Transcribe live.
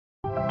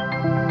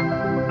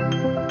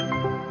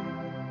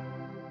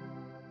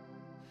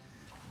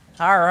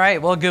All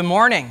right, well, good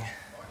morning.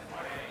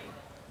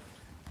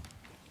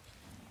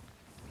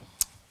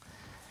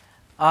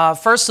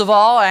 First of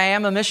all, I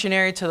am a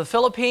missionary to the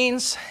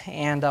Philippines,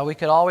 and we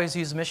could always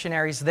use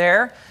missionaries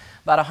there.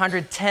 About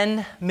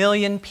 110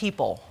 million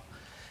people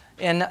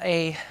in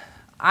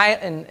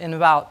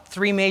about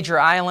 3 major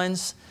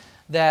islands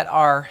that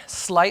are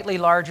slightly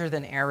larger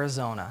than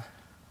Arizona.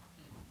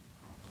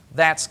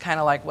 That's kind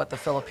of like what the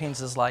Philippines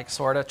is like,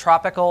 sort of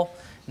tropical,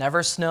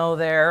 never snow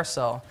there,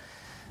 so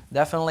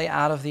definitely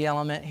out of the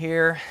element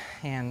here,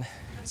 and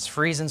it's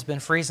freezing. It's been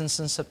freezing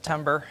since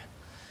September.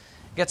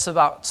 Gets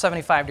about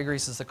 75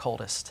 degrees is the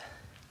coldest.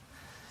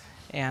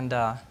 And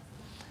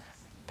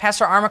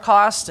Pastor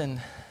Armacost and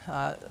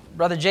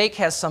Brother Jake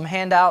has some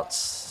handouts,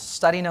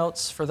 study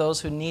notes for those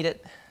who need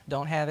it,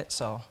 don't have it,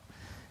 so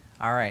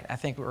all right, I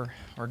think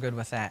we're good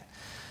with that.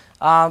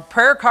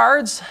 Prayer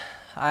cards,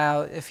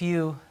 if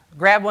you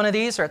grab one of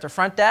these, they're at the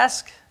front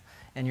desk,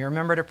 and you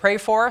remember to pray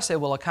for us,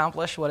 it will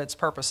accomplish what its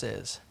purpose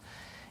is.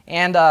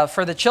 And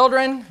for the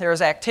children,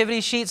 there's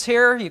activity sheets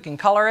here. You can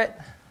color it.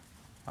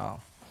 Oh.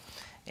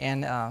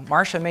 And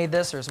Marcia made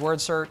this. There's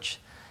word search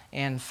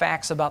and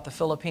facts about the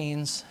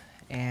Philippines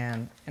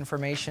and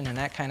information and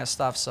that kind of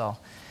stuff. So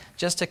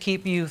just to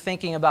keep you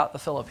thinking about the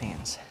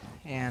Philippines.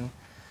 And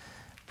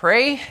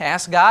pray,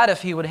 ask God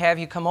if He would have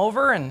you come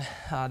over, and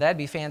that'd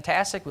be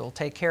fantastic. We'll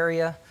take care of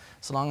you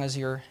as long as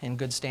you're in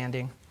good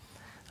standing.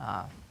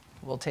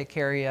 We'll take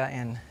care of you,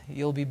 and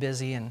you'll be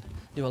busy and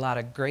do a lot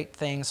of great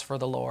things for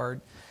the Lord.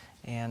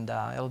 And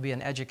it'll be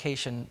an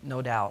education,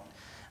 no doubt.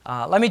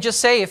 Let me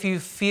just say, if you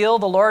feel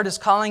the Lord is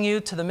calling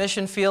you to the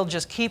mission field,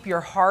 just keep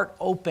your heart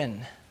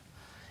open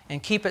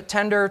and keep it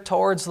tender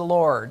towards the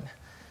Lord.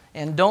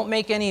 And don't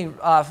make any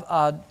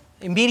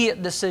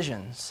immediate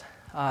decisions.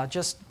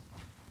 Just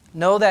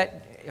know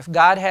that if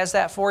God has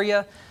that for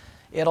you,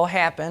 it'll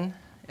happen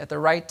at the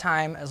right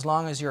time as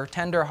long as you're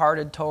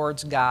tender-hearted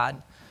towards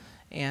God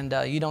and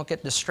you don't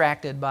get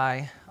distracted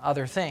by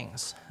other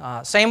things.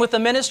 Same with the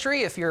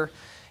ministry. If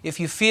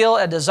you feel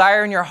a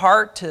desire in your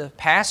heart to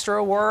pastor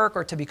a work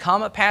or to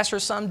become a pastor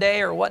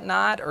someday or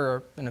whatnot,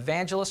 or an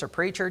evangelist or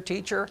preacher,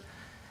 teacher,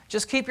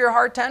 just keep your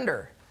heart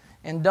tender.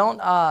 And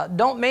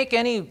don't make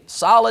any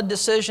solid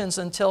decisions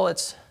until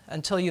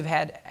you've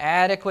had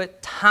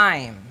adequate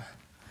time.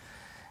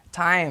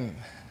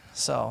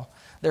 So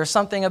there's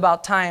something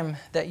about time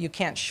that you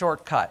can't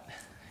shortcut.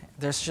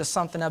 There's just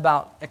something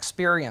about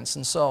experience.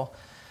 And so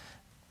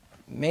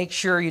make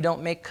sure you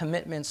don't make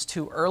commitments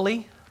too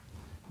early,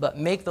 but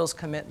make those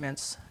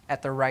commitments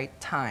at the right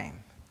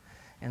time.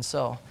 And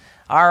so,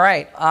 all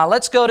right,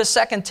 let's go to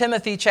 2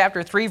 Timothy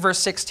chapter 3, verse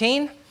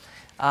 16.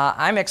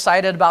 I'm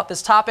excited about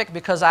this topic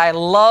because I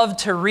love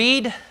to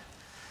read.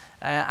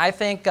 I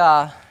think,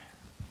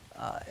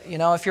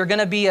 if you're going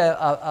to be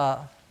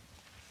a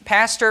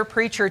pastor,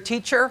 preacher,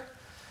 teacher,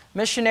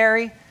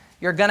 missionary,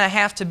 you're going to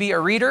have to be a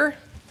reader.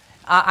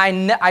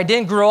 I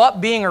didn't grow up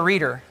being a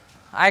reader.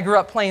 I grew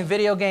up playing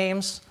video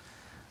games.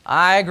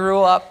 I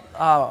grew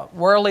up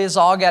worldly as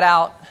all get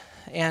out,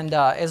 and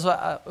it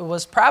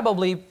was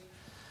probably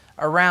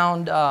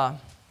around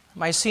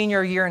my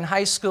senior year in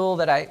high school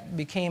that I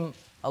became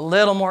a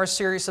little more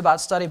serious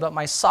about study, but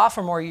my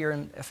sophomore year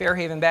in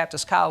Fairhaven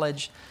Baptist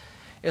College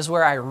is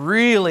where I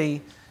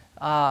really,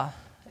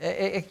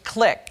 it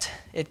clicked.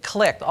 It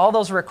clicked. All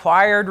those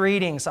required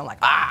readings, I'm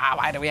like,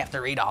 why do we have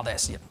to read all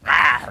this?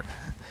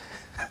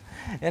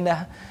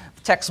 And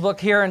textbook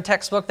here and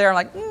textbook there, I'm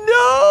like,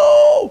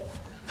 no!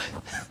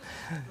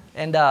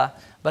 And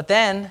but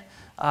then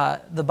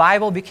the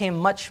Bible became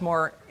much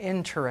more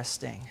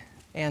interesting,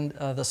 and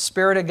the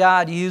Spirit of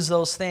God used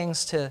those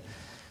things to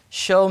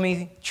show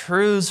me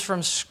truths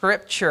from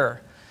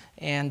Scripture.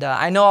 And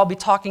I know I'll be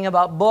talking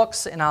about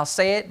books, and I'll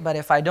say it, but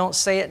if I don't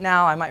say it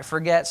now, I might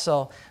forget.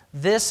 So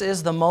this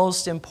is the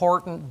most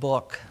important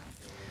book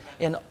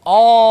in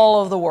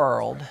all of the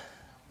world,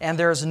 and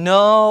there's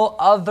no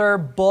other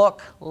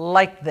book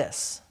like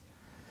this.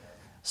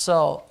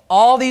 So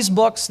all these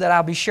books that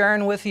I'll be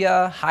sharing with you,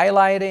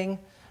 highlighting,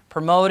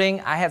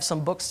 promoting, I have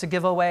some books to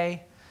give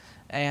away,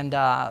 and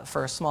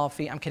for a small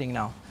fee. I'm kidding,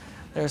 no.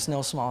 There's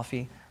no small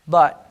fee.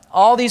 But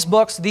all these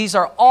books, these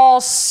are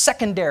all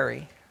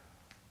secondary.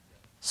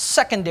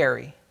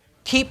 Secondary.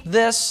 Keep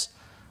this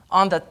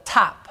on the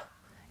top.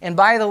 And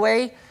by the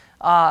way,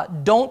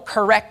 don't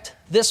correct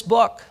this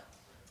book.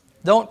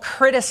 Don't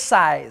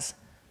criticize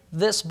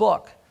this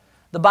book.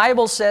 The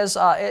Bible says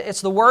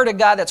it's the Word of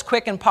God that's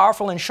quick and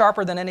powerful and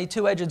sharper than any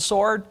two-edged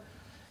sword,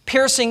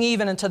 piercing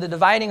even into the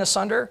dividing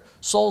asunder,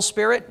 soul,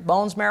 spirit,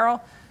 bones, marrow,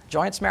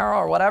 joints, marrow,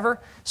 or whatever.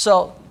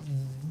 So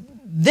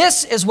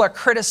this is what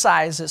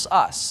criticizes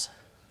us.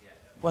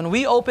 When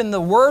we open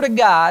the Word of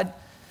God,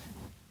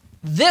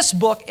 this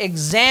book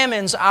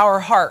examines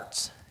our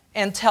hearts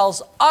and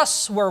tells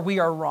us where we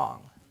are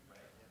wrong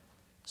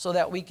so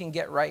that we can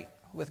get right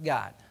with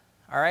God.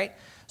 All right?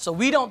 So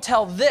we don't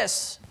tell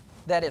this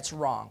that it's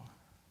wrong.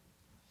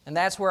 And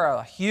that's where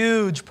a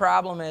huge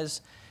problem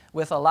is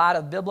with a lot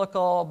of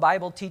biblical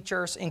Bible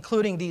teachers,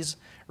 including these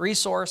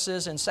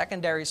resources and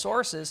secondary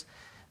sources.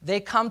 they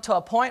come to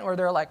a point where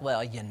they're like,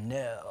 well,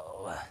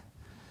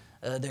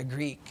 the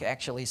Greek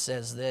actually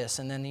says this.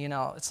 And then,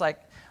 it's like,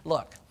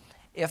 look,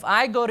 if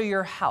I go to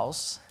your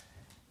house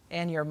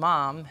and your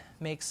mom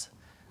makes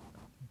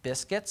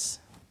biscuits,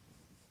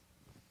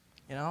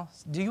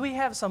 do we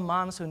have some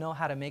moms who know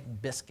how to make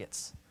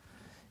biscuits?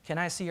 Can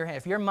I see your hand?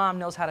 If your mom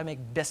knows how to make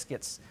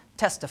biscuits,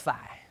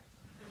 testify.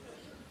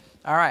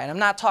 All right, and I'm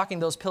not talking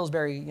those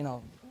Pillsbury,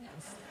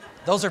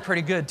 those are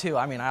pretty good too.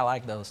 I mean, I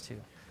like those too.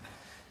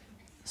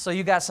 So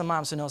you got some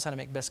moms who knows how to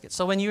make biscuits.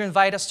 So when you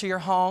invite us to your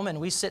home and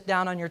we sit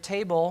down on your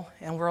table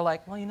and we're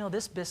like, well,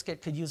 this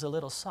biscuit could use a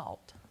little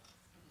salt.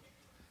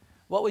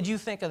 What would you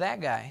think of that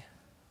guy?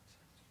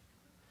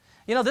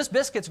 This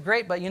biscuit's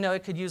great, but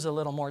it could use a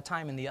little more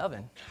time in the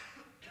oven.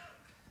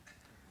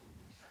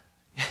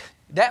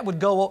 That would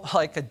go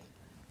like a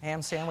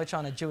ham sandwich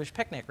on a Jewish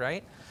picnic,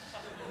 right?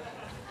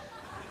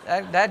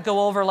 That'd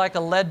go over like a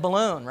lead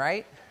balloon,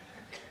 right?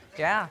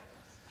 Yeah.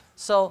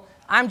 So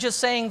I'm just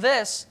saying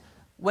this.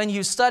 When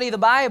you study the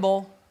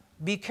Bible,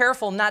 be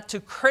careful not to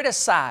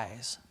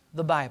criticize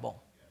the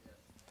Bible,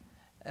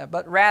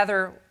 but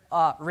rather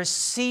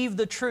receive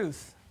the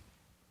truth.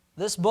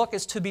 This book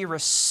is to be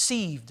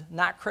received,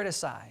 not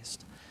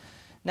criticized.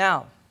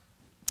 Now,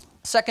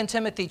 2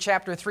 Timothy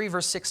chapter 3,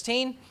 verse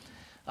 16.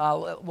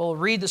 We'll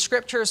read the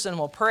scriptures, and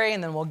we'll pray,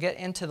 and then we'll get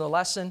into the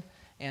lesson,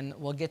 and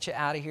we'll get you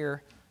out of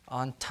here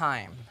on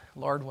time,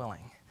 Lord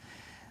willing.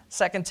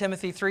 2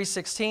 Timothy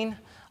 3:16.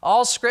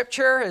 All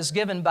Scripture is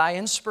given by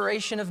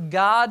inspiration of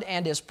God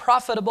and is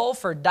profitable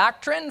for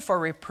doctrine, for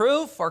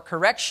reproof, for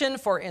correction,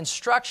 for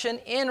instruction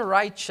in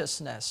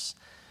righteousness.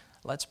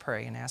 Let's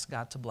pray and ask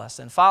God to bless.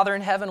 And Father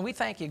in heaven, we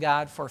thank you,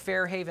 God, for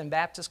Fairhaven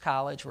Baptist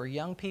College. We're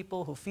young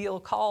people who feel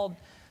called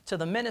to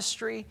the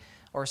ministry,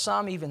 or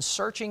some even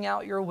searching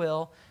out your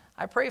will.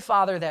 I pray,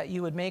 Father, that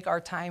you would make our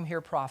time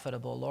here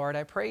profitable, Lord.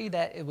 I pray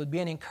that it would be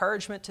an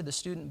encouragement to the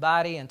student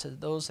body and to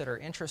those that are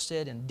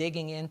interested in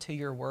digging into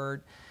your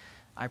word.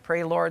 I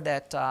pray, Lord,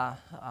 that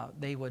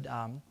they would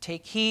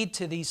take heed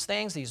to these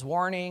things, these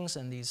warnings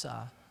and these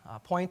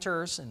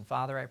pointers. And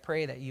Father, I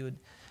pray that you would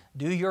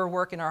do your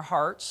work in our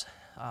hearts.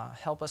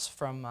 Help us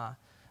from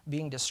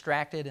being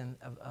distracted and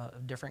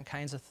of different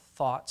kinds of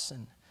thoughts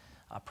and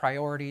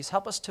priorities.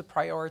 Help us to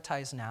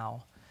prioritize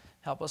now.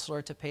 Help us,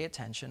 Lord, to pay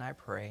attention, I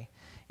pray.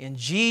 In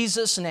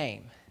Jesus'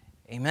 name,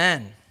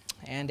 amen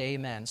and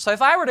amen. So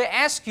if I were to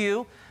ask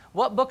you,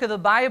 what book of the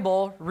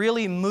Bible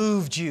really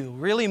moved you,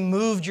 really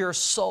moved your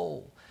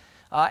soul?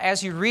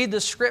 As you read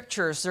the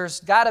Scriptures, there's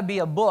got to be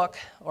a book,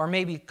 or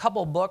maybe a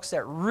couple books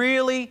that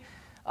really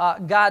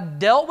God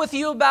dealt with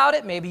you about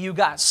it. Maybe you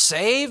got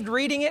saved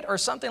reading it or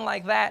something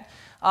like that.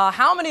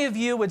 How many of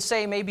you would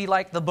say maybe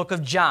like the book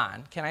of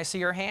John? Can I see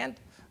your hand?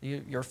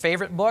 Your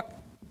favorite book?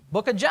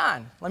 Book of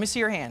John. Let me see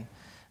your hand.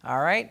 All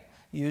right.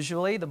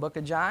 Usually the book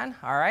of John.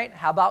 All right.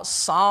 How about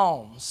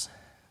Psalms?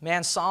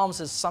 Man,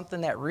 Psalms is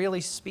something that really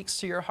speaks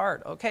to your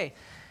heart. Okay.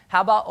 How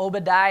about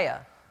Obadiah?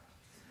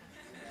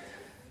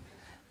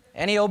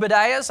 Any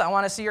Obadiahs? I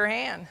want to see your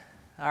hand.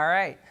 All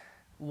right.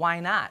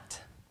 Why not?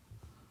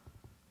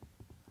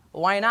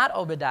 Why not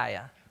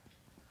Obadiah?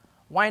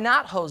 Why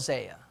not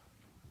Hosea?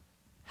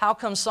 How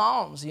come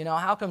Psalms?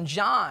 How come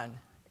John?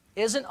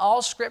 Isn't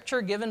all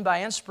Scripture given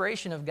by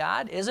inspiration of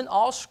God? Isn't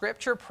all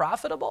Scripture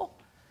profitable?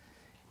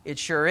 It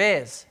sure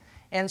is.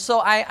 And so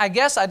I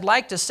guess I'd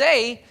like to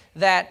say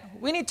that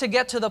we need to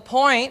get to the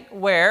point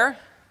where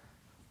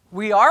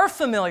we are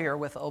familiar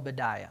with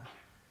Obadiah,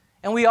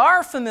 and we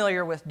are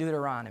familiar with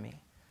Deuteronomy,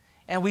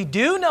 and we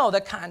do know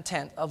the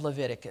content of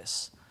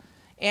Leviticus,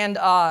 and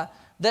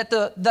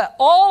that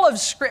all of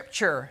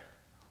Scripture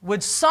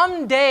would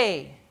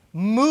someday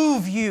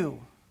move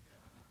you.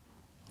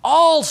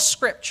 All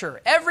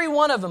Scripture, every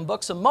one of them,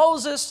 books of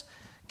Moses,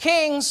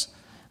 Kings,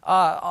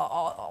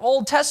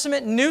 Old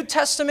Testament, New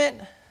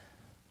Testament,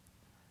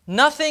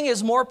 nothing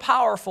is more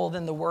powerful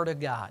than the Word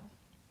of God.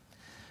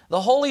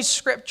 The Holy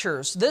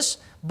Scriptures, this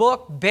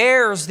book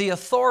bears the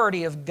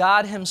authority of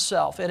God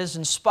Himself. It is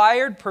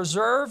inspired,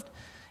 preserved.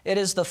 It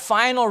is the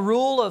final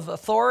rule of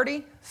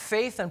authority,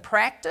 faith, and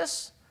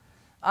practice.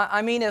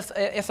 I mean,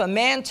 if a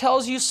man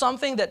tells you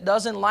something that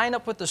doesn't line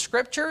up with the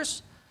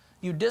Scriptures,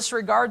 you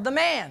disregard the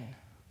man.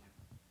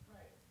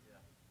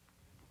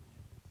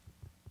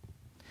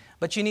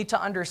 But you need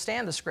to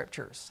understand the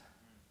Scriptures.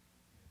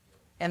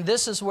 And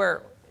this is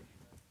where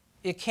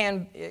it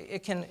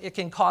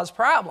can cause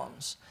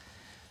problems.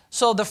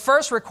 So the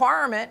first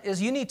requirement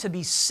is you need to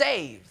be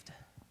saved.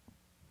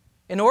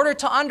 In order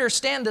to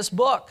understand this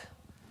book,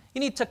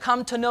 you need to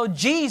come to know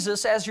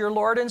Jesus as your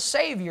Lord and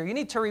Savior. You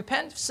need to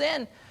repent of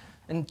sin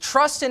and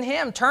trust in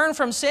Him. Turn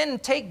from sin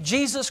and take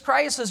Jesus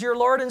Christ as your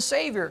Lord and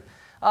Savior.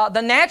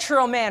 The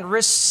natural man,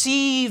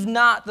 receive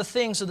not the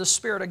things of the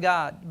Spirit of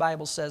God, the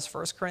Bible says,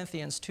 1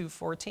 Corinthians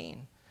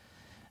 2:14.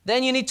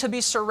 Then you need to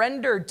be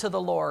surrendered to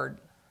the Lord.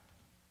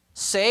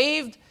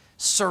 Saved,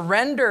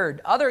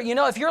 surrendered.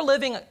 If you're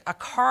living a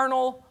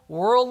carnal,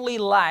 worldly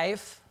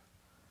life,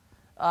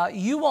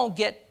 you won't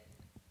get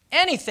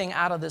anything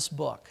out of this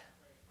book.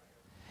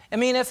 I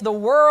mean, if the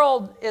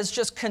world is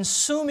just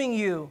consuming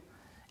you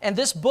And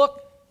this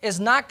book is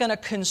not going to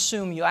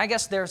consume you. I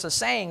guess there's a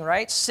saying,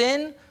 right?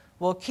 Sin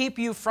will keep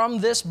you from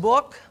this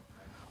book,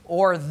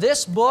 or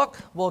this book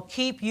will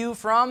keep you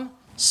from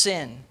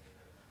sin.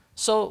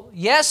 So,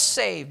 yes,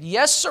 saved,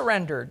 yes,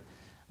 surrendered.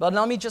 But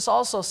let me just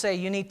also say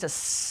you need to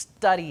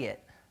study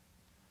it.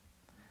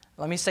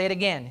 Let me say it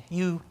again.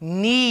 You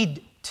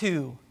need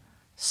to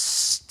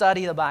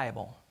study the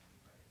Bible.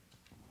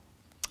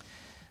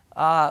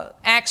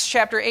 Acts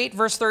chapter 8,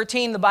 verse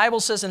 13, the Bible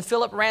says, "And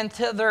Philip ran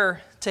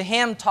thither to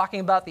him," talking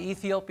about the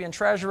Ethiopian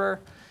treasurer,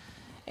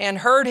 "and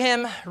heard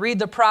him read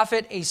the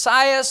prophet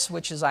Esaias,"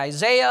 which is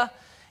Isaiah,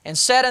 and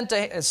said,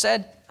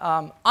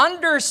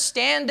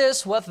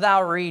 "Understandest what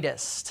thou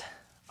readest?"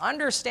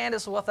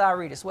 Understandest what thou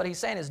readest. What he's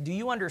saying is, do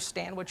you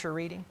understand what you're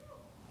reading?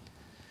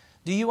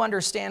 Do you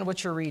understand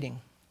what you're reading?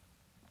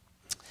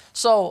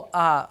 So,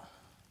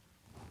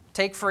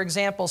 take for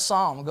example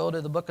Psalm. Go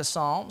to the book of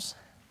Psalms.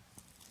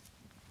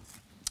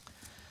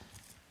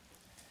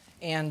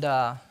 And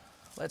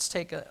let's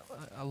take a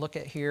look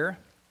at here.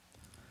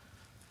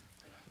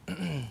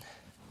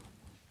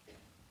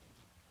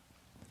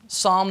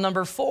 Psalm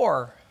number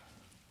 4.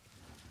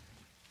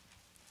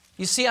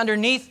 You see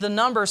underneath the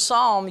number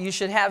Psalm, you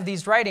should have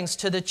these writings.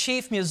 "To the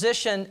chief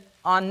musician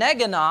on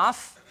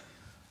Neganoth,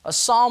 a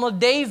psalm of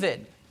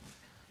David."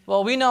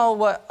 Well, we know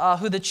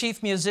who the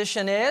chief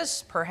musician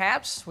is,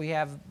 perhaps. We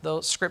have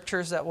those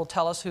scriptures that will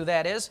tell us who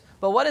that is.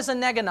 But what is a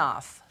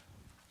Neganoth?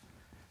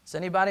 Does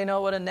anybody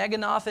know what a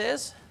Neganoth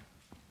is?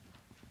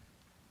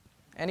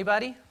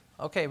 Anybody?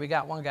 Okay, we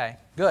got one guy.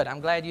 Good,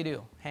 I'm glad you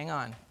do. Hang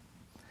on.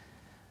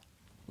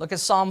 Look at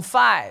Psalm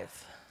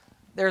 5.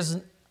 There's,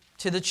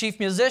 to the chief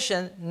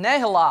musician,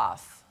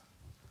 Nehiloth.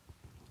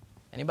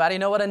 Anybody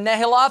know what a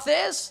Nehiloth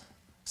is?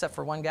 Except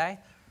for one guy.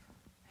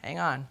 Hang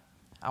on.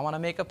 I want to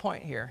make a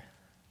point here.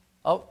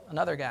 Oh,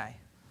 another guy.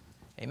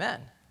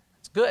 Amen.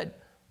 It's good.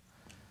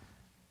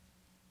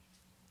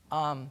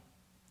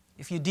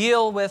 If you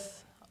deal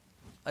with,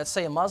 let's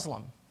say, a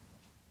Muslim,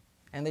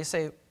 and they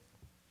say,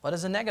 "What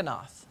is a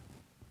Neganoth?"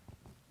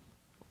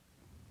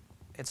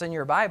 It's in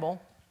your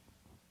Bible.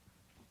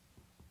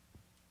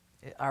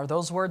 Are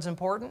those words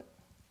important?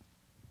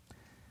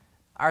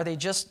 Are they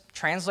just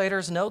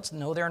translators' notes?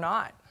 No, they're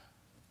not.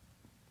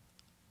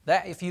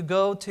 That, if you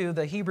go to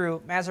the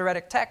Hebrew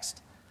Masoretic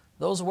text,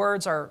 those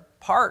words are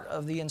part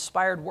of the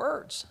inspired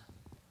words.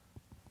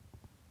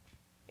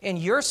 And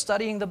you're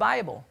studying the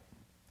Bible.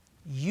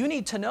 You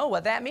need to know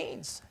what that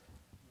means.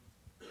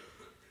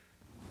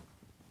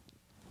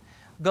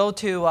 Go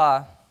to,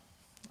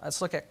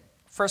 let's look at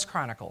 1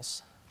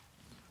 Chronicles.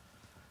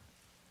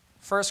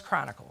 1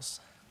 Chronicles.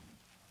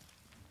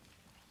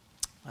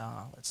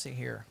 Let's see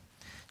here.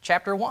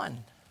 Chapter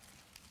 1.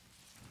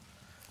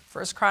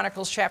 1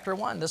 Chronicles chapter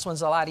 1. This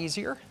one's a lot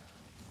easier.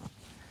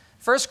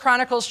 1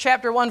 Chronicles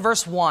chapter 1,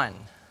 verse 1.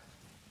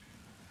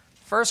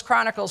 1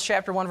 Chronicles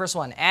chapter 1, verse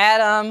 1.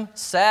 Adam,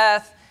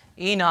 Seth,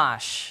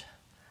 Enosh.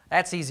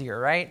 That's easier,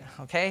 right?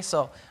 Okay,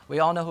 so we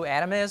all know who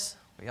Adam is.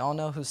 We all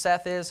know who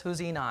Seth is. Who's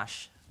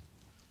Enosh?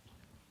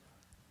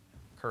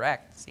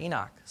 Correct, it's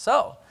Enoch.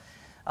 So,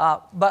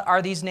 but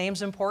are these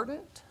names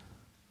important?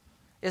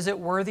 Is it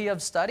worthy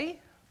of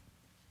study?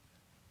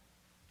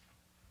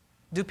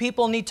 Do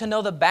people need to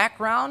know the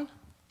background?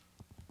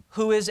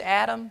 Who is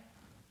Adam?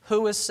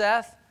 Who is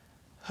Seth?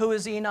 Who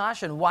is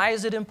Enosh? And why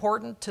is it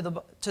important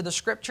to the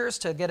Scriptures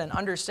to get an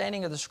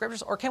understanding of the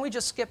Scriptures? Or can we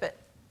just skip it?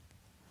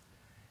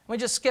 Can we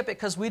just skip it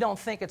because we don't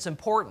think it's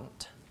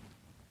important?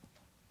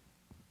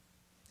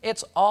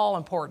 It's all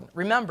important.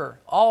 Remember,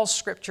 all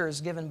Scripture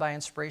is given by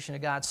inspiration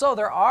of God. So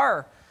there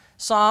are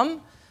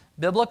some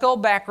biblical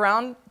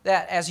background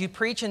that as you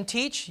preach and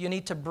teach, you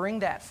need to bring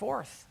that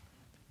forth.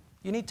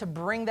 You need to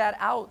bring that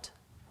out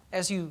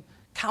as you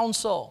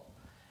counsel,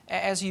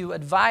 as you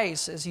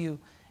advise, as you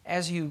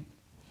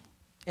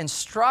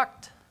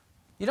instruct.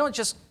 You don't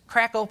just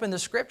crack open the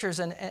Scriptures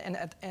and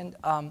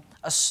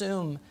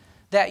assume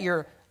that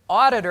your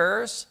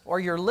auditors or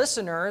your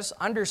listeners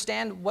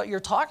understand what you're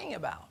talking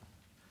about.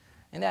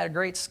 Isn't that a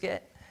great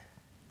skit?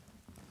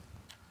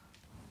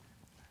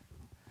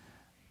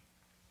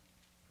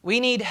 We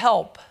need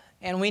help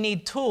and we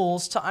need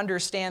tools to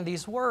understand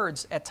these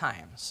words at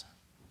times.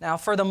 Now,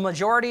 for the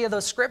majority of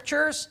the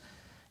Scriptures,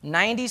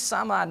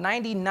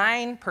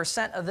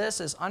 99% of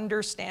this is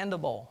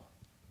understandable.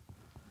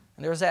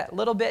 And there's that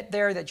little bit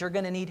there that you're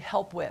going to need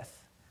help with.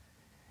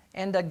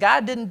 And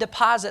God didn't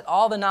deposit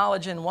all the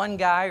knowledge in one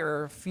guy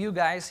or a few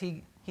guys.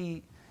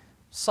 He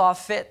saw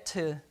fit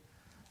to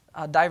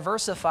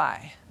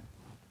diversify.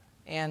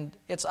 And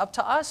it's up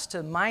to us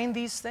to mind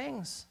these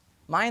things,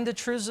 mind the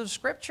truths of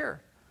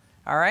Scripture,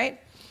 all right?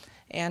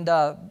 And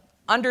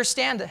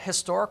understand the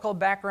historical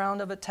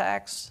background of a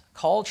text,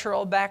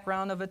 cultural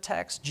background of a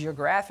text,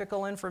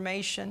 geographical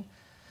information.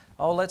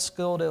 Oh, let's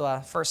go to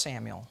 1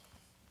 Samuel.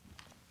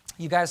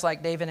 You guys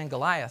like David and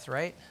Goliath,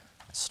 right?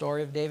 The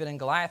story of David and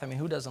Goliath. I mean,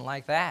 who doesn't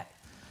like that?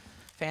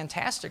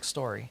 Fantastic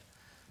story.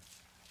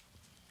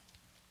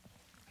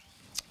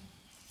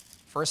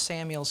 1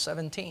 Samuel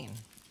 17.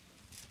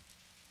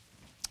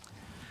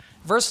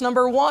 Verse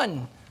number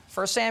 1.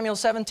 1 Samuel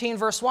 17,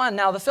 verse 1.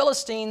 Now the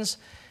Philistines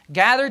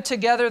gathered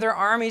together their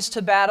armies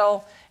to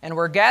battle and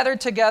were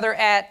gathered together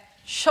at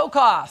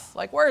Shokoth.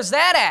 Like, where is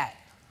that at?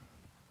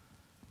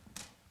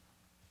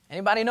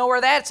 Anybody know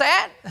where that's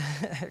at?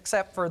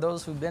 Except for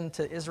those who've been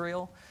to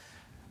Israel.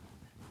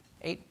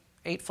 Ate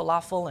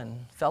falafel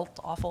and felt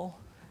awful.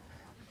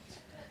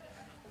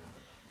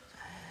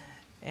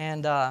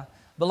 And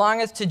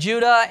belongeth to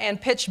Judah, and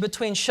pitched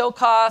between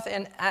Shokoth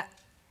and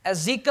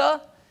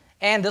Azekah,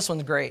 and this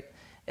one's great,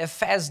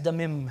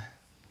 Ephazdamim.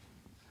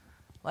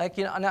 Like,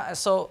 you know,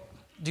 so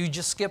do you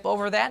just skip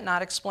over that,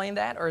 not explain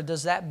that? Or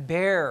does that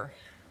bear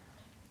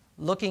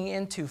looking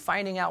into,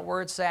 finding out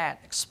where it's at,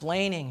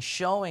 explaining,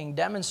 showing,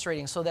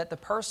 demonstrating, so that the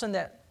person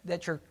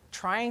that you're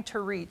trying to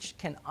reach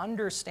can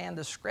understand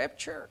the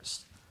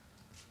Scriptures?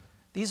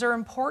 These are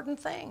important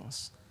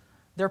things.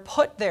 They're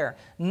put there.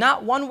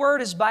 Not one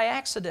word is by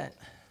accident.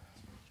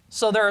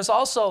 So there is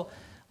also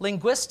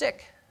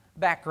linguistic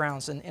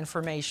backgrounds and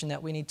information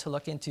that we need to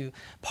look into.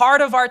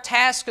 Part of our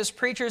task as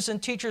preachers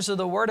and teachers of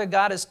the Word of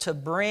God is to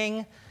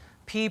bring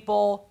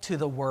people to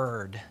the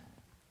Word.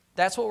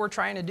 That's what we're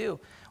trying to do.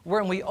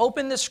 When we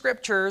open the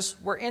Scriptures,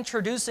 we're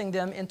introducing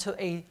them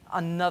into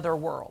another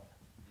world.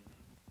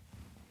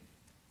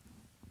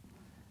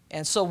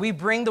 And so we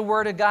bring the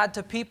Word of God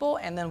to people,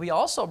 and then we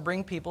also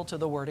bring people to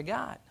the Word of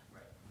God.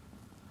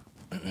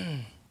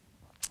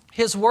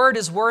 His Word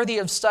is worthy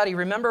of study.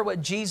 Remember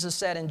what Jesus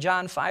said in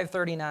John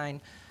 5:39.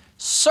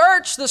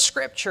 Search the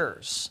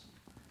Scriptures.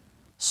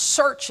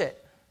 Search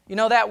it. You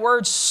know, that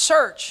word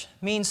search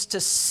means to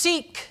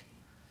seek.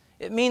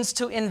 It means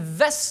to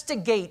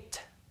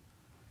investigate.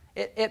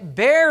 It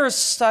bears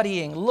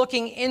studying,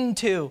 looking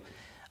into.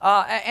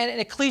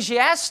 And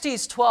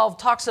Ecclesiastes 12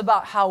 talks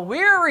about how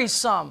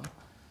wearisome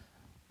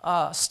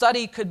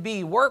study could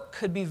be. Work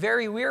could be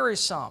very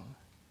wearisome.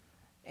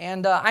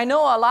 And I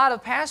know a lot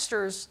of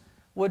pastors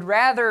would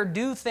rather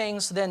do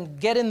things than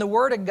get in the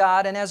Word of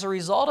God, and as a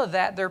result of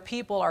that, their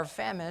people are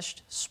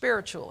famished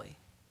spiritually.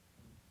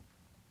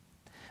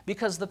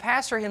 Because the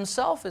pastor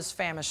himself is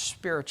famished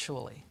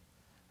spiritually.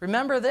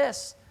 Remember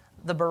this,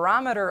 the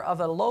barometer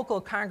of a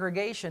local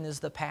congregation is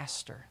the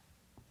pastor.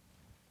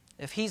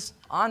 If he's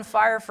on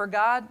fire for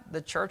God,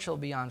 the church will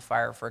be on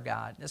fire for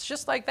God. It's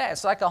just like that.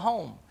 It's like a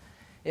home.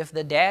 If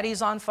the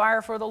daddy's on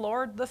fire for the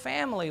Lord, the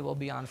family will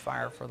be on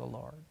fire for the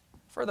Lord,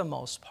 for the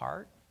most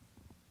part.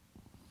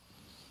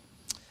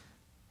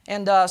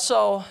 And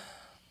so,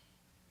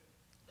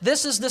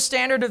 this is the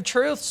standard of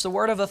truth. It's the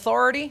word of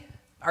authority.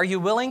 Are you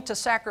willing to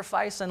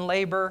sacrifice and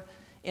labor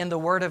in the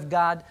Word of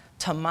God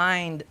to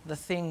mind the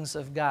things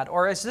of God?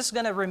 Or is this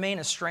going to remain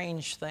a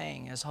strange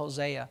thing, as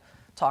Hosea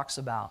talks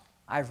about?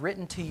 I've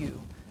written to you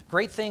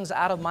great things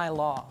out of my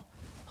law,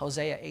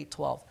 Hosea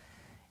 8:12.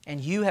 And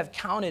you have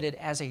counted it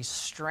as a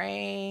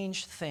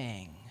strange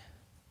thing.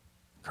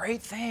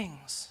 Great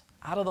things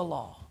out of the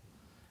law.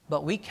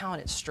 But we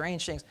count it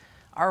strange things.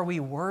 Are we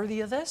worthy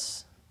of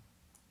this?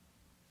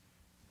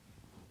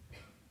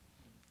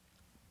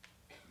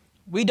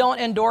 We don't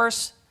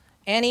endorse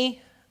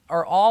any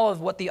or all of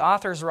what the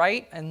authors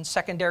write and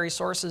secondary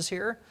sources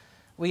here.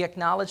 We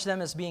acknowledge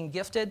them as being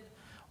gifted,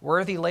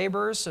 worthy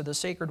laborers of the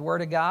sacred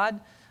Word of God.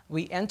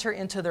 We enter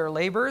into their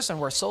labors, and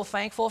we're so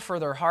thankful for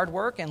their hard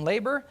work and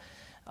labor.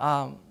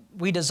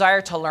 We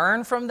desire to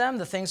learn from them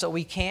the things that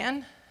we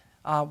can.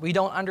 We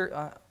don't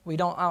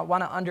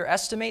want to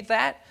underestimate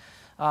that.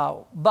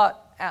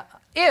 But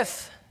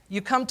if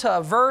you come to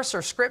a verse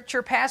or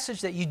scripture passage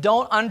that you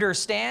don't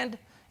understand,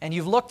 and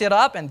you've looked it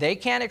up and they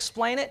can't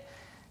explain it,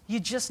 you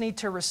just need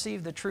to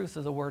receive the truth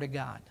of the Word of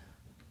God.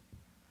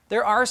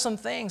 There are some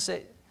things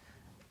that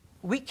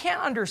we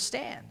can't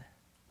understand,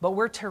 but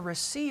we're to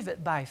receive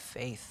it by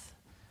faith.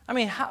 I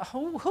mean,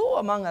 who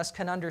among us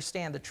can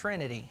understand the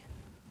Trinity?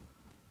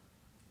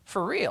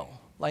 For real,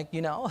 like,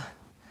 you know.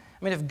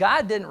 I mean, if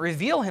God didn't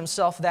reveal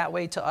Himself that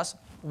way to us,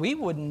 we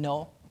wouldn't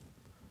know.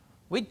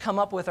 We'd come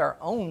up with our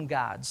own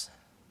gods.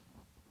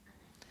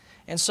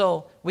 And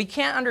so we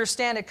can't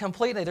understand it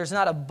completely. There's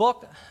not a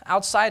book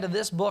outside of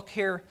this book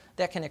here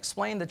that can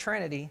explain the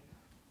Trinity.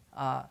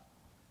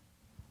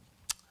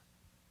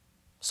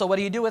 So what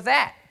do you do with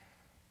that?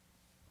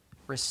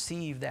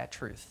 Receive that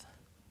truth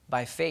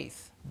by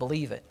faith.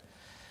 Believe it.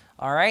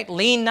 All right?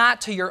 Lean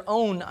not to your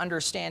own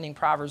understanding.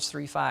 Proverbs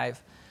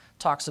 3:5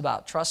 talks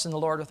about trust in the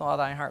Lord with all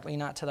thy heart. Lean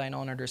not to thine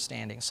own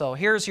understanding. So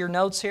here's your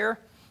notes here.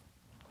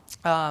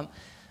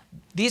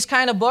 These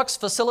kind of books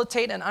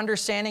facilitate an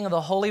understanding of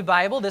the Holy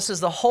Bible. This is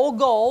the whole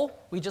goal.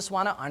 We just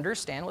want to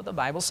understand what the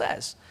Bible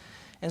says.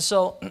 And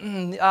so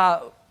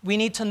we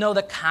need to know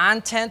the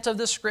content of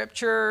the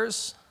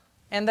Scriptures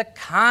and the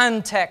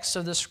context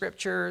of the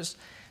Scriptures.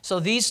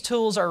 So these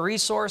tools are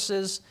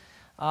resources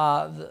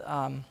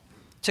to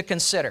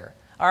consider.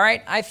 All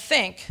right, I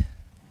think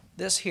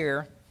this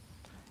here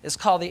is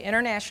called the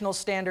International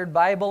Standard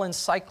Bible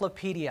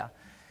Encyclopedia.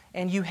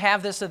 And you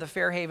have this at the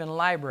Fairhaven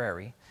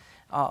Library.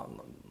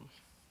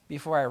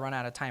 Before I run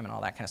out of time and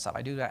all that kind of stuff,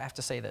 I do have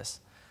to say this.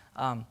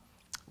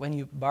 When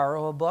you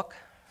borrow a book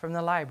from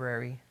the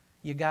library,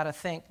 you got to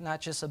think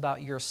not just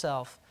about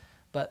yourself,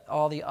 but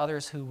all the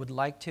others who would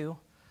like to.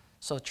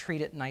 So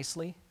treat it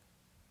nicely,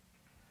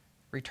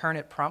 return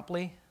it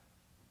promptly,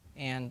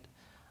 and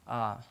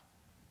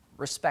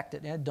respect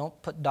it. And don't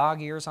put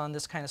dog ears on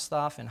this kind of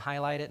stuff and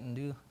highlight it and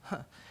do,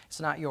 it's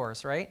not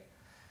yours, right?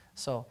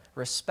 So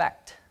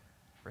respect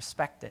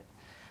it.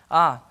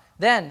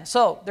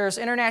 So there's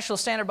International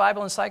Standard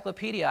Bible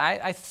Encyclopedia.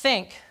 I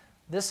think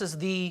this is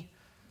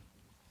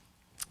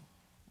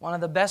one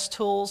of the best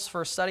tools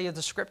for study of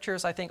the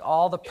Scriptures. I think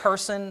all the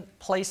person,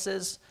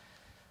 places,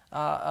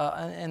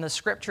 and the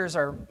Scriptures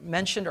are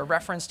mentioned or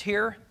referenced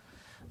here.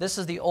 This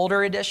is the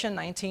older edition,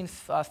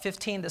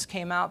 1915. This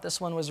came out. This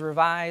one was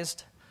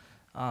revised.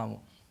 I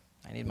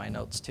need my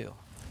notes too.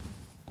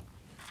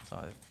 So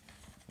I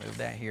move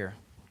that here.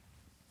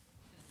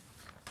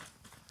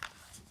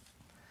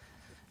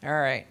 All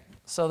right.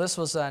 So this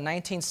was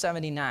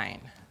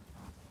 1979.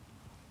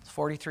 It's a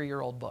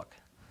 43-year-old book.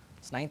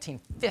 It's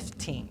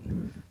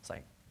 1915. It's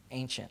like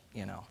ancient,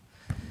 you know.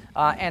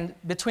 And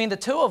between the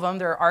two of them,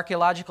 there are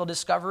archaeological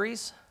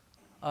discoveries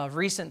of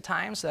recent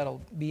times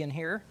that'll be in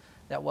here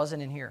that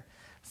wasn't in here.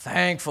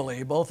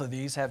 Thankfully, both of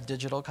these have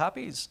digital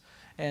copies.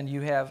 And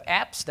you have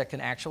apps that can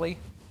actually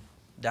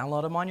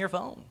download them on your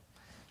phone.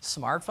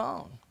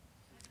 Smartphone.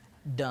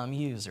 Dumb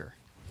user.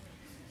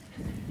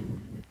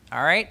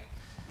 All right?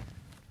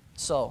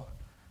 So,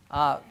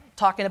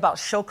 talking about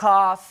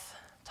Shokoth,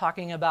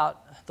 talking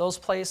about those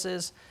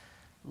places,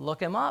 look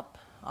them up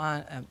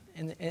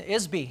in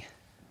ISB.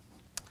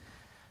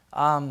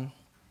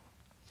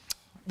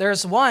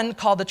 There's one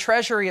called the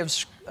Treasury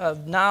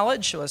of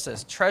Knowledge. What's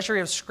this?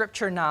 Treasury of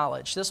Scripture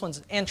Knowledge. This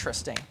one's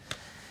interesting.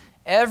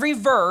 Every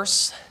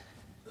verse,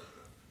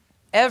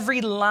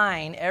 every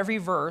line, every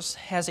verse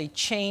has a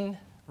chain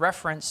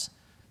reference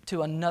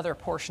to another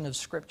portion of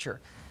Scripture.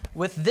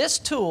 With this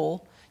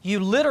tool, you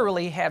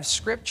literally have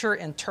Scripture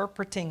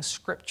interpreting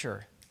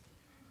Scripture.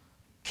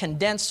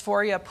 Condensed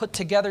for you, put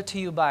together to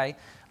you by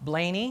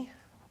Blaney,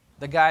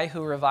 the guy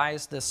who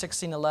revised the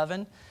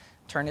 1611,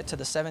 turned it to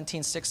the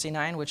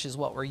 1769, which is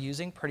what we're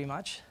using pretty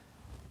much.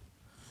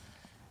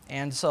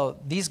 And so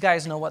these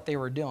guys know what they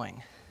were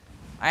doing.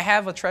 I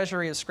have a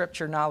Treasury of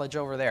Scripture Knowledge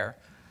over there.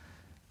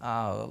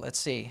 Let's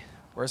see.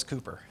 Where's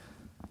Cooper?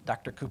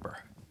 Dr. Cooper.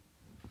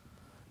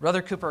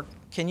 Brother Cooper,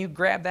 can you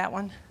grab that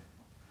one?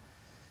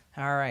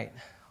 All right.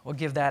 We'll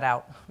give that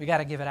out. We got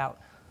to give it out.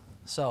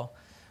 So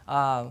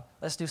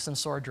let's do some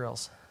sword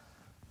drills.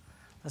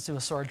 Let's do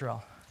a sword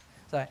drill.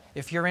 So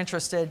if you're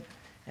interested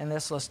in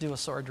this, let's do a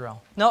sword drill.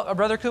 No,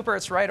 Brother Cooper,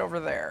 it's right over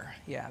there.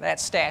 Yeah,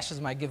 that stash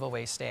is my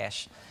giveaway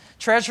stash.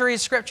 Treasury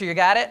of Scripture, you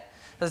got it?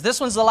 Because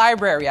this one's the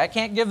library. I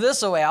can't give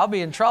this away. I'll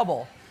be in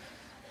trouble.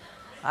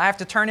 I have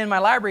to turn in my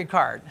library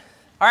card.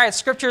 All right,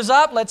 Scripture's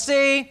up. Let's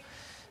see.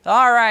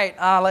 All right,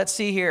 let's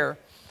see here.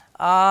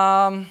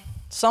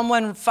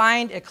 Someone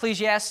find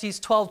Ecclesiastes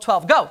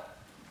 12:12. Go.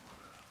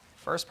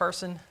 First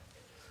person.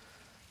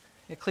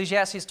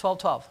 Ecclesiastes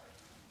 12:12.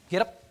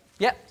 Get up.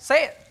 Yep,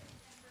 say it.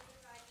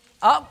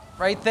 Up,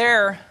 right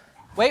there.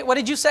 Wait, what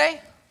did you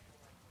say?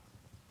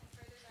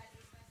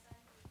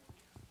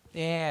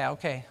 Yeah,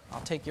 okay.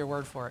 I'll take your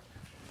word for it.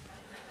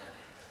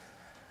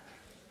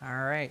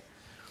 All right.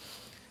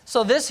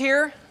 So this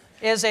here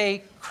is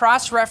a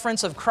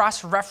cross-reference of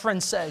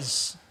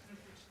cross-references.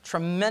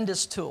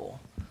 Tremendous tool.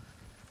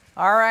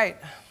 All right.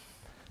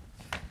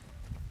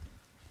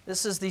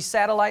 This is the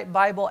Satellite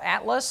Bible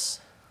Atlas.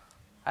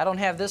 I don't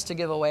have this to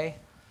give away.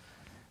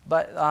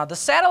 But the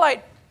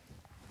Satellite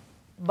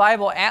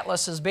Bible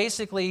Atlas is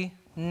basically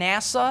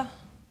NASA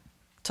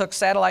took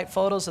satellite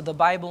photos of the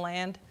Bible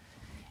land,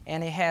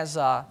 and it has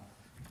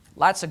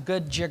lots of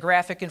good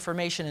geographic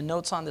information and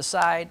notes on the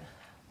side.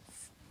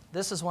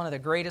 This is one of the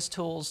greatest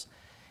tools.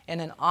 And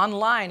then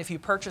online, if you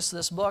purchase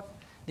this book,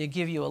 they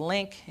give you a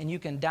link, and you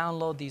can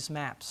download these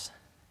maps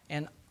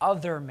and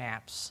other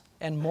maps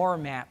and more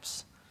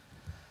maps.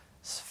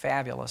 It's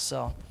fabulous.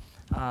 So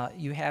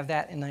you have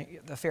that in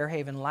the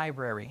Fairhaven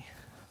Library.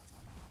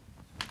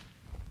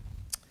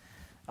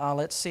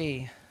 Let's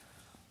see.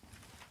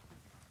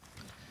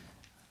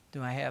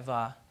 Do I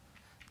have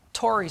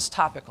Tori's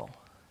Topical?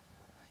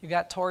 You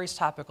got Tori's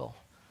Topical.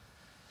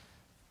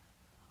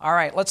 All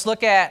right, let's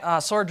look at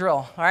sword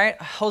drill. All right,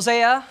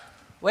 Hosea.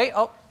 Wait,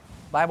 oh,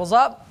 Bible's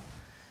up.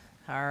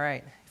 All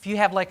right. If you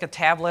have like a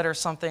tablet or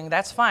something,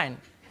 that's fine.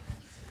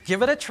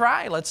 Give it a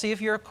try. Let's see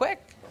if you're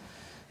quick.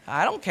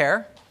 I don't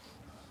care.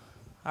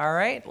 All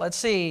right, let's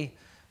see.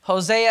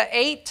 Hosea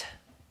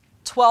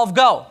 8:12,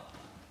 go.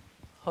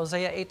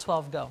 Hosea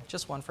 8:12, go.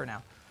 Just one for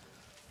now.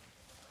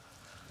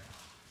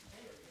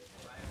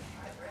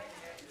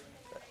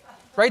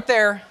 Right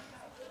there.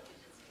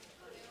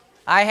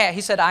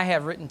 He said, I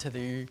have written to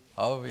thee.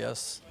 Oh,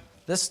 yes.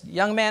 This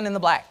young man in the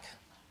black.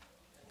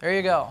 There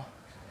you go.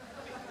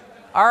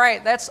 All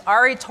right, that's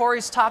Ari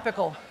Tori's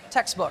Topical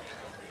textbook.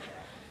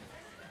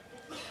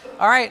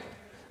 All right,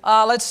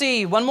 let's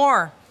see, one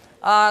more.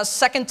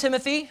 2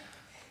 Timothy.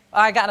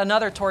 I got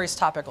another Tori's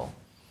Topical.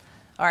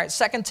 All right,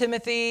 2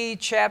 Timothy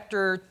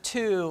chapter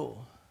 2.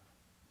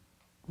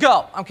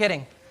 Go. I'm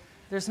kidding.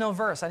 There's no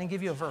verse. I didn't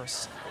give you a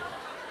verse.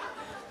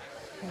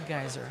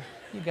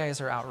 You guys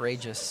are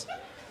outrageous.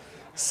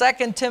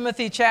 2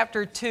 Timothy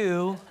chapter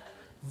 2,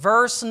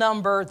 verse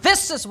number,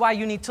 this is why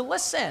you need to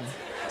listen.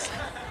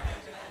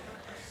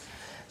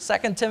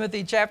 2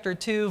 Timothy chapter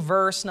 2,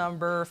 verse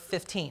number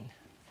 15.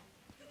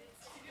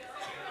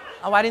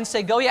 Oh, I didn't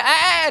say go yet.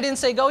 I didn't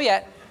say go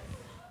yet.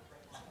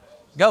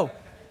 Go.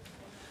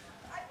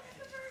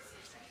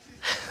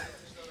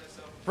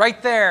 Right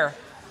there.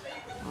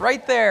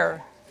 Right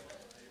there.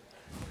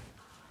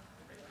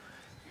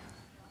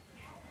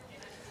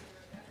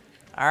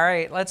 All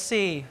right, let's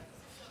see.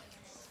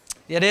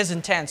 It is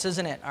intense,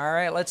 isn't it? All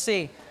right, let's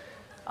see.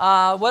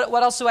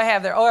 What else do I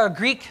have there? Oh,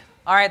 Greek.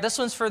 All right, this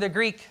one's for the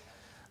Greek.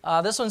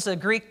 This one's a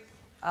Greek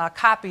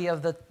copy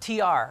of the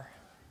TR.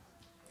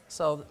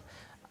 So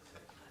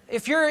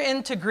if you're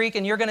into Greek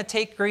and you're going to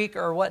take Greek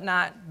or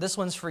whatnot, this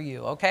one's for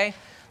you, okay?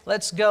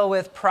 Let's go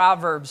with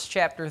Proverbs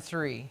chapter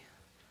 3.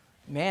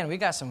 Man, we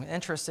got some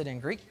interested in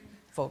Greek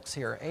folks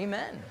here.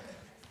 Amen.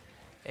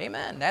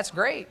 Amen. That's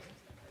great.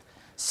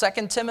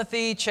 2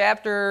 Timothy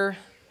chapter,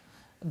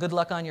 good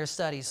luck on your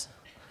studies.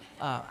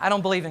 I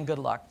don't believe in good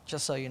luck,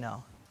 just so you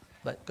know,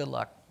 but good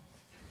luck.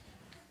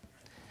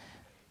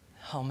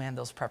 Oh man,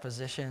 those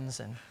prepositions,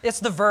 and it's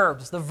the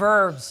verbs. The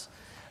verbs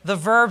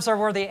are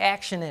where the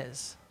action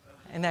is.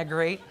 Isn't that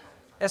great?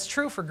 That's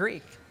true for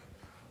Greek.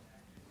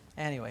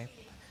 Anyway,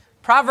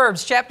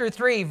 Proverbs chapter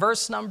 3,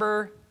 verse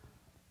number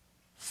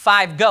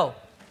 5, go.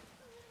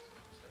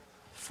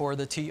 For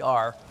the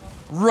TR,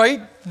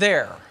 right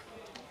there.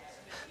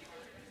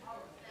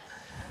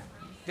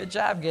 Good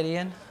job,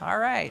 Gideon. All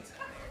right.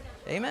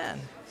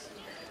 Amen.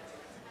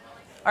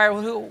 All right,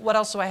 well, what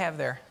else do I have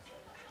there?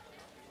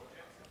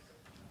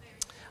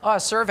 Oh, a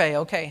survey,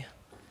 okay.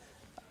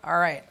 All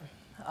right.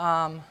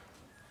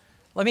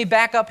 Let me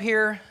back up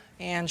here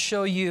and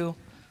show you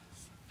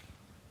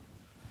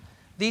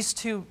these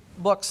two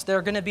books.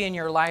 They're going to be in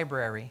your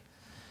library.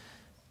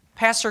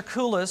 Pastor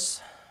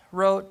Koulis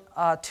wrote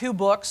 2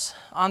 books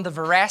on the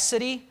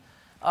veracity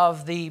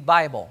of the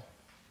Bible.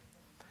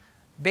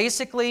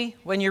 Basically,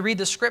 when you read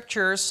the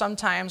scriptures,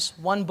 sometimes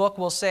one book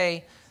will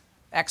say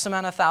X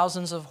amount of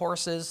thousands of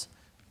horses,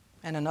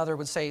 and another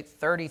would say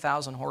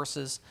 30,000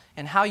 horses,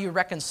 and how you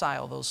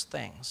reconcile those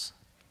things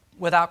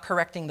without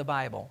correcting the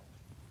Bible.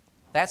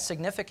 That's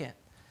significant,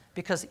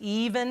 because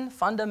even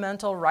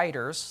fundamental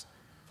writers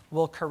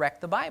will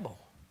correct the Bible.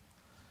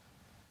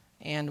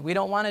 And we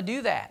don't want to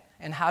do that.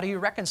 And how do you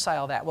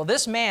reconcile that? Well,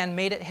 this man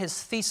made it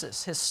his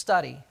thesis, his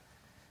study.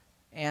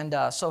 And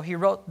so he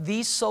wrote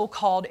These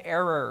So-Called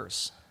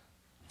Errors.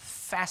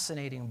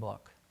 Fascinating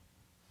book.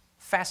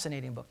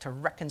 Fascinating book to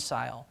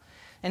reconcile.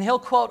 And he'll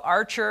quote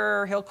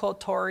Archer, he'll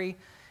quote Torrey,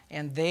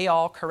 and they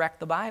all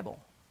correct the Bible.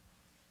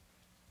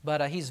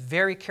 But he's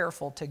very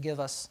careful to give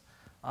us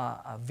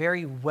a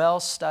very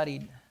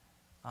well-studied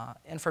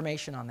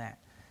information on that.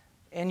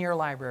 In your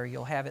library,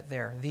 you'll have it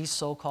there, These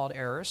So-Called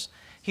Errors.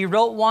 He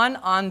wrote one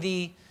on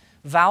the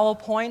vowel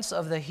points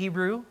of the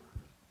Hebrew,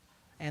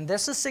 and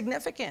this is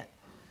significant.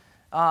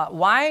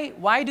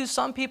 Why do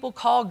some people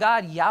call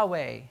God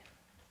Yahweh?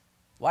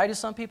 Why do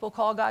some people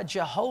call God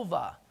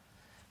Jehovah?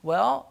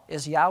 Well,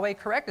 is Yahweh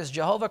correct? Is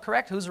Jehovah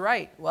correct? Who's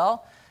right?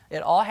 Well,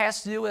 it all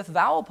has to do with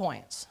vowel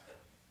points.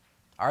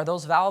 Are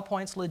those vowel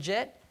points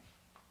legit?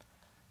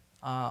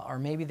 Or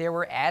maybe they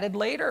were added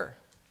later.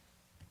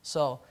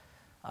 So,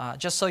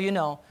 just so you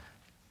know,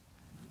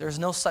 there's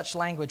no such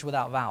language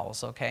without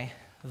vowels, okay?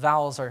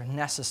 Vowels are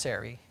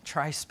necessary.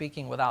 Try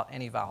speaking without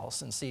any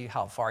vowels and see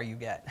how far you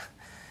get.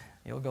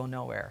 You'll go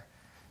nowhere.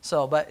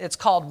 So, but it's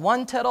called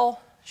one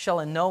tittle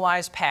shall in no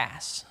wise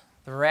pass.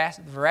 The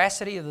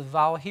veracity of the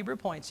vowel Hebrew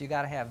points, you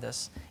got to have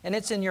this. And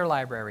it's in your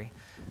library.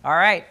 All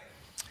right.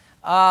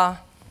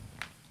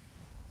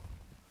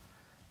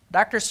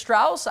 Dr.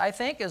 Strauss, I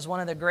think, is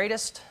one of the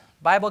greatest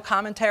Bible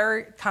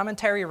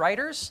commentary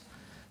writers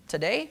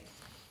today.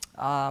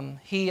 This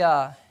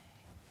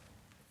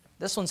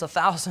one's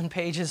 1,000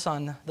 pages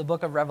on the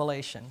book of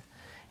Revelation.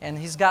 And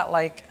he's got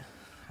like,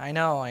 I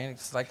know,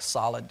 it's like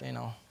solid, you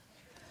know.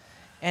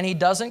 And he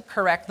doesn't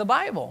correct the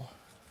Bible.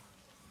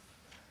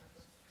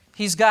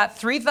 He's got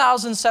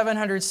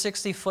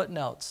 3,760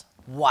 footnotes.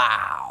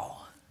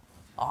 Wow.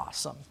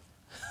 Awesome.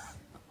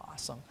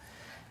 Awesome.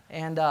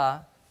 And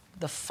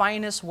the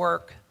finest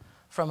work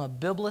from a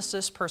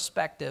biblicist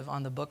perspective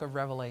on the book of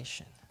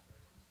Revelation.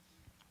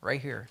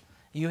 Right here.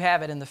 You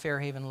have it in the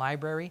Fairhaven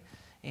Library.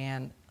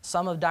 And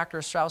some of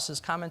Dr. Strauss's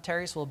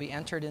commentaries will be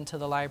entered into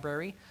the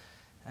library.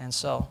 And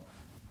so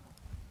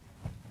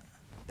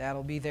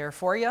that'll be there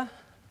for you.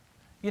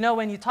 You know,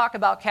 when you talk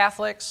about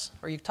Catholics,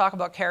 or you talk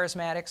about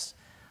charismatics,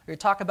 or you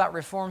talk about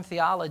Reformed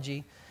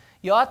theology,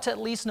 you ought to at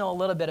least know a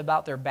little bit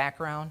about their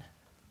background,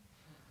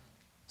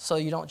 so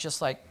you don't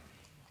just like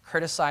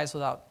criticize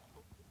without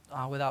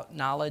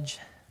knowledge.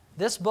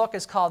 This book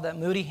is called the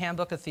Moody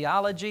Handbook of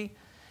Theology,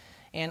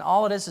 and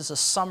all it is a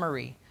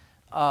summary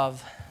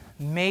of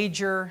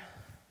major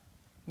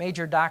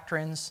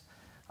doctrines,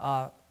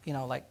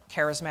 like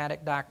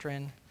charismatic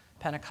doctrine,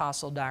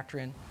 Pentecostal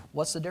doctrine.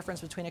 What's the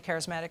difference between a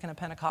charismatic and a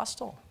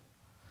Pentecostal?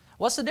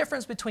 What's the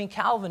difference between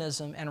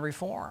Calvinism and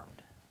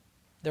Reformed?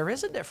 There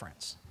is a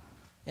difference.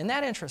 Isn't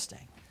that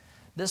interesting?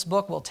 This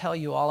book will tell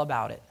you all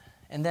about it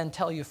and then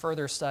tell you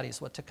further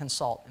studies, what to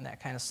consult and that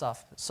kind of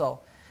stuff.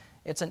 So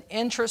it's an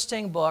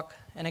interesting book.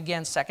 And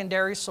again,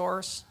 secondary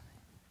source,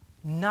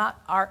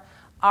 not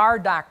our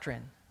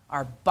doctrine.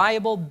 Our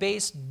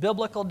Bible-based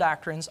biblical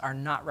doctrines are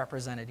not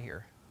represented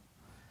here.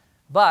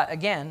 But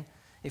again,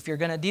 if you're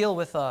going to deal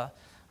with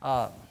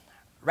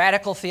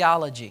radical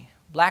theology,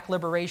 black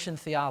liberation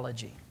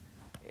theology,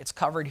 it's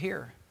covered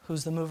here.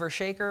 Who's the mover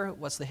shaker?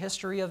 What's the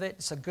history of it?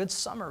 It's a good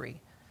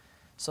summary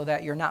so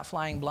that you're not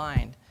flying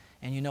blind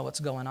and you know what's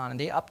going on. And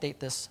they update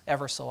this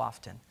ever so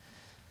often.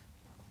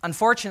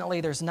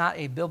 Unfortunately, there's not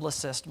a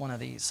biblicist one of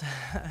these.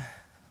 It'd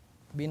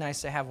be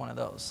nice to have one of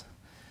those.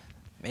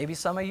 Maybe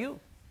some of you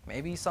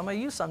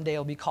someday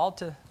will be called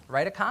to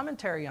write a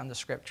commentary on the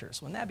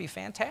Scriptures. Wouldn't that be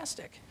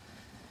fantastic?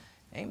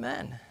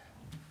 Amen.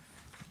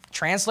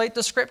 Translate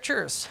the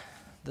Scriptures,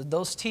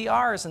 those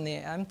TRs and the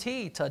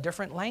MT to a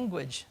different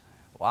language.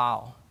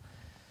 Wow.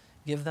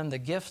 Give them the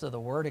gift of the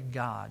Word of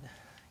God.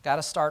 Got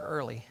to start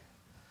early.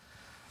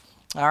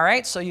 All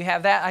right, so you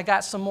have that. I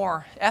got some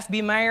more.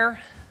 F.B. Meyer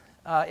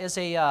is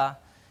a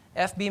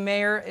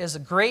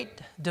great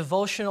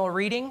devotional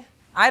reading.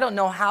 I don't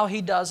know how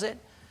he does it,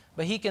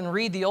 but he can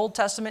read the Old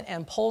Testament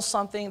and pull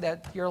something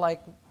that you're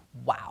like,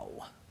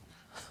 wow.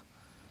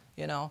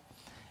 You know?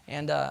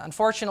 And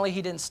unfortunately,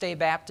 he didn't stay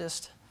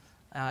Baptist,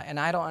 and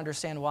I don't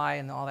understand why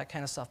and all that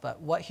kind of stuff.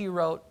 But what he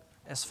wrote,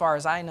 as far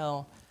as I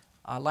know,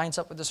 lines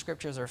up with the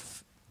Scriptures.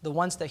 The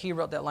ones that he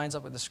wrote that lines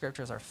up with the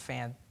Scriptures are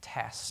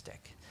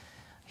fantastic.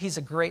 He's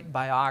a great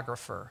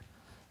biographer.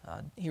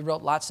 He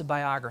wrote lots of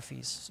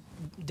biographies,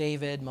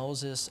 David,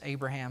 Moses,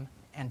 Abraham,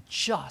 and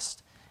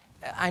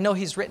I know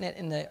he's written it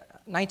in the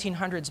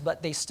 1900s,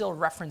 but they still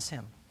reference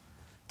him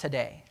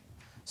today.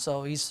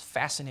 So he's a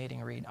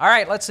fascinating read. All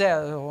right, let's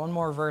one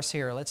more verse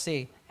here. Let's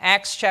see.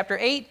 Acts chapter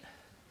 8,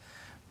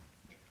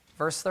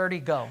 verse 30,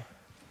 go.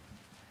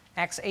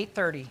 Acts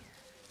 8:30.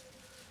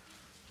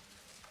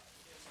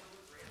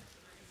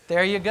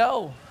 There you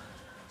go.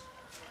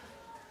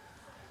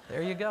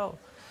 There you go.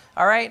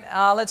 All right,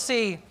 let's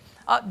see.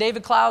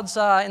 David Cloud's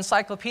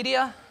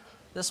encyclopedia.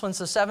 This one's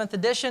the 7th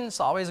edition. It's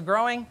always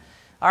growing.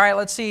 All right,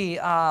 let's see.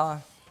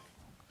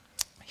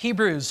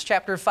 Hebrews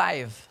chapter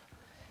 5.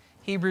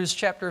 Hebrews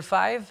chapter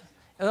 5.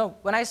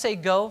 When I say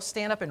go,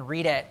 stand up and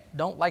read it.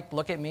 Don't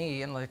look at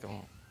me and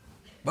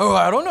oh,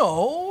 I don't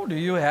know. Do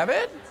you have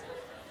it?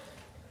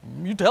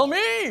 You tell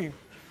me.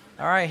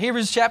 All right,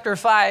 Hebrews chapter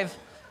 5.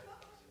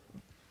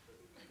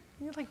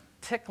 You're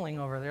tickling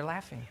over there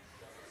laughing.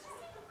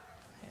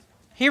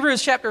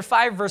 Hebrews chapter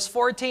 5, verse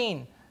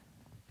 14.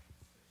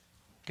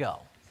 Go.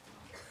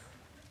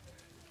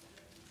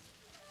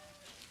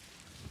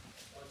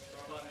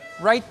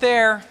 Right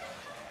there.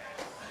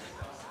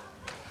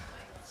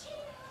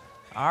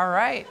 All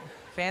right.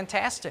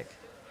 Fantastic.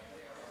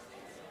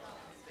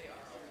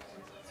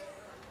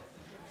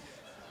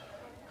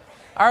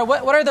 All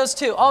right, what are those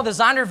two? Oh, the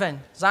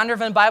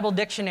Zondervan Bible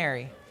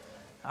Dictionary.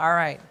 All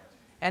right.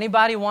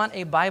 Anybody want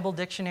a Bible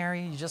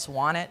dictionary? You just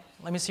want it?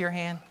 Let me see your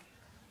hand.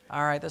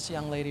 All right, this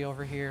young lady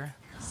over here.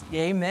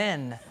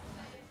 Amen.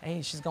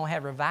 Hey, she's going to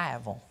have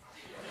revival.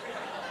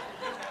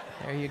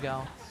 There you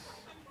go.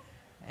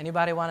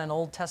 Anybody want an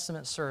Old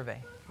Testament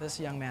survey? This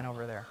young man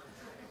over there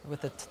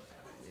with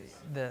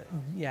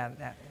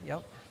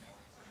yep.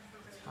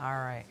 All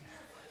right,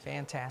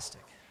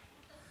 fantastic.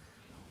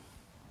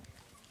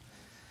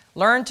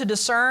 Learn to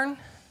discern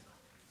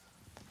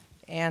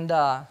and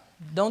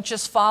don't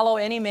just follow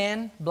any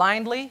man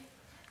blindly.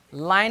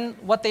 Line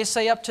what they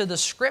say up to the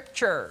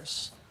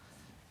Scriptures.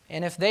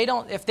 And if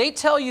they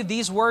tell you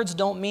these words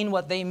don't mean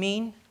what they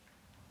mean,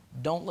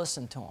 don't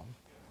listen to them.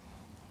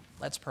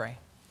 Let's pray.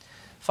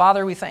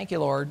 Father, we thank you,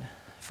 Lord,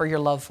 for your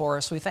love for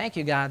us. We thank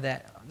you, God,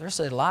 that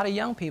there's a lot of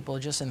young people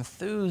just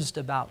enthused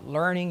about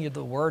learning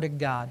the Word of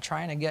God,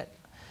 trying to get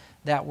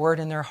that Word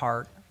in their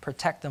heart.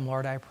 Protect them,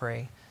 Lord, I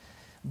pray.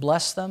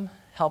 Bless them.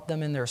 Help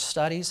them in their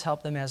studies.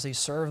 Help them as they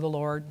serve the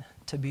Lord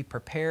to be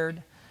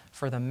prepared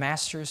for the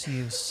Master's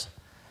use.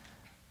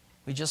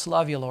 We just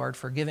love you, Lord,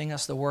 for giving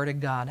us the Word of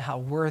God, how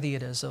worthy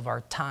it is of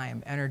our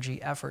time,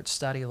 energy, effort,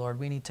 study, Lord.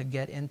 We need to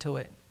get into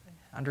it,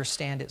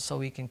 understand it so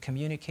we can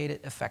communicate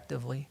it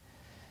effectively.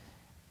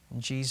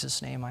 In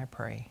Jesus' name I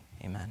pray,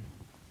 amen.